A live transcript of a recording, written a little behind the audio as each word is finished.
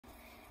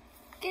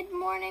Good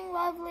morning,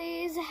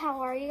 lovelies.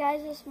 How are you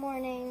guys this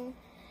morning?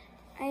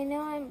 I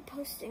know I'm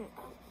posting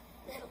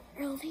a little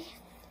early.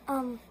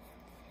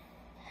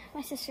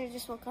 My sister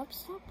just woke up.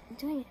 Stop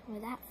doing it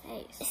with that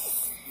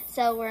face.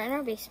 So we're in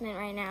our basement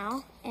right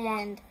now,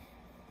 and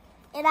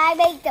I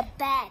make the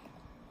bed.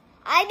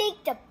 I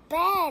make the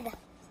bed.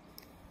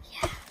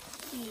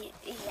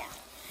 Yeah.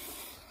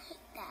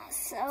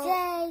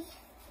 So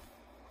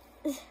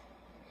Yay.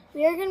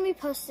 we are going to be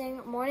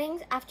posting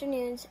mornings,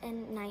 afternoons,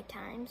 and night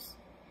times.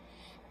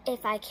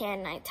 If I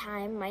can,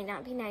 nighttime. Might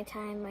not be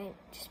nighttime. Might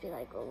just be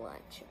like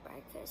lunch or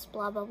breakfast,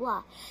 blah, blah,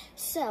 blah.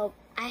 So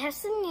I have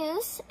some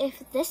news.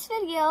 If this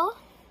video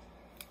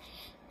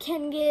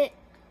can get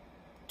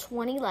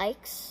 20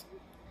 likes,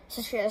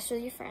 so share this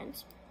with your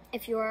friends.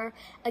 If you're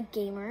a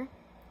gamer,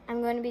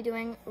 I'm going to be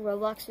doing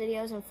Roblox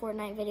videos and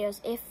Fortnite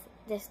videos if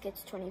this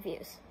gets 20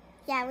 views.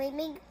 Yeah, we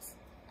make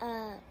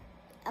a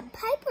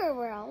Piper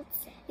World.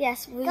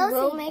 Yes, we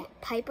will make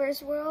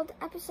Piper's World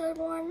episode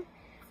 1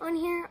 on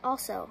here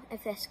also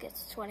if this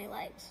gets 20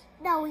 likes.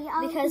 No, we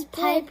already because did.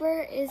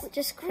 Piper is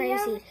just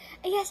crazy.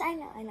 Yes, I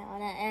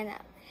know.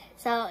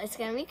 So it's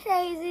gonna be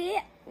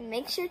crazy.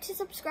 Make sure to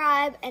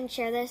subscribe and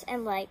share this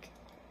and like,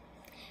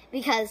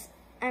 because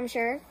I'm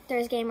sure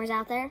there's gamers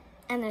out there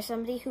and there's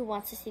somebody who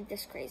wants to see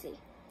this crazy.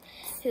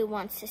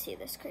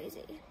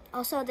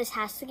 Also, this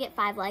has to get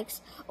 5 likes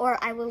or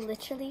I will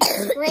literally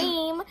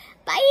scream.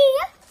 Bye.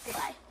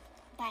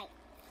 Bye.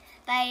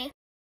 Bye.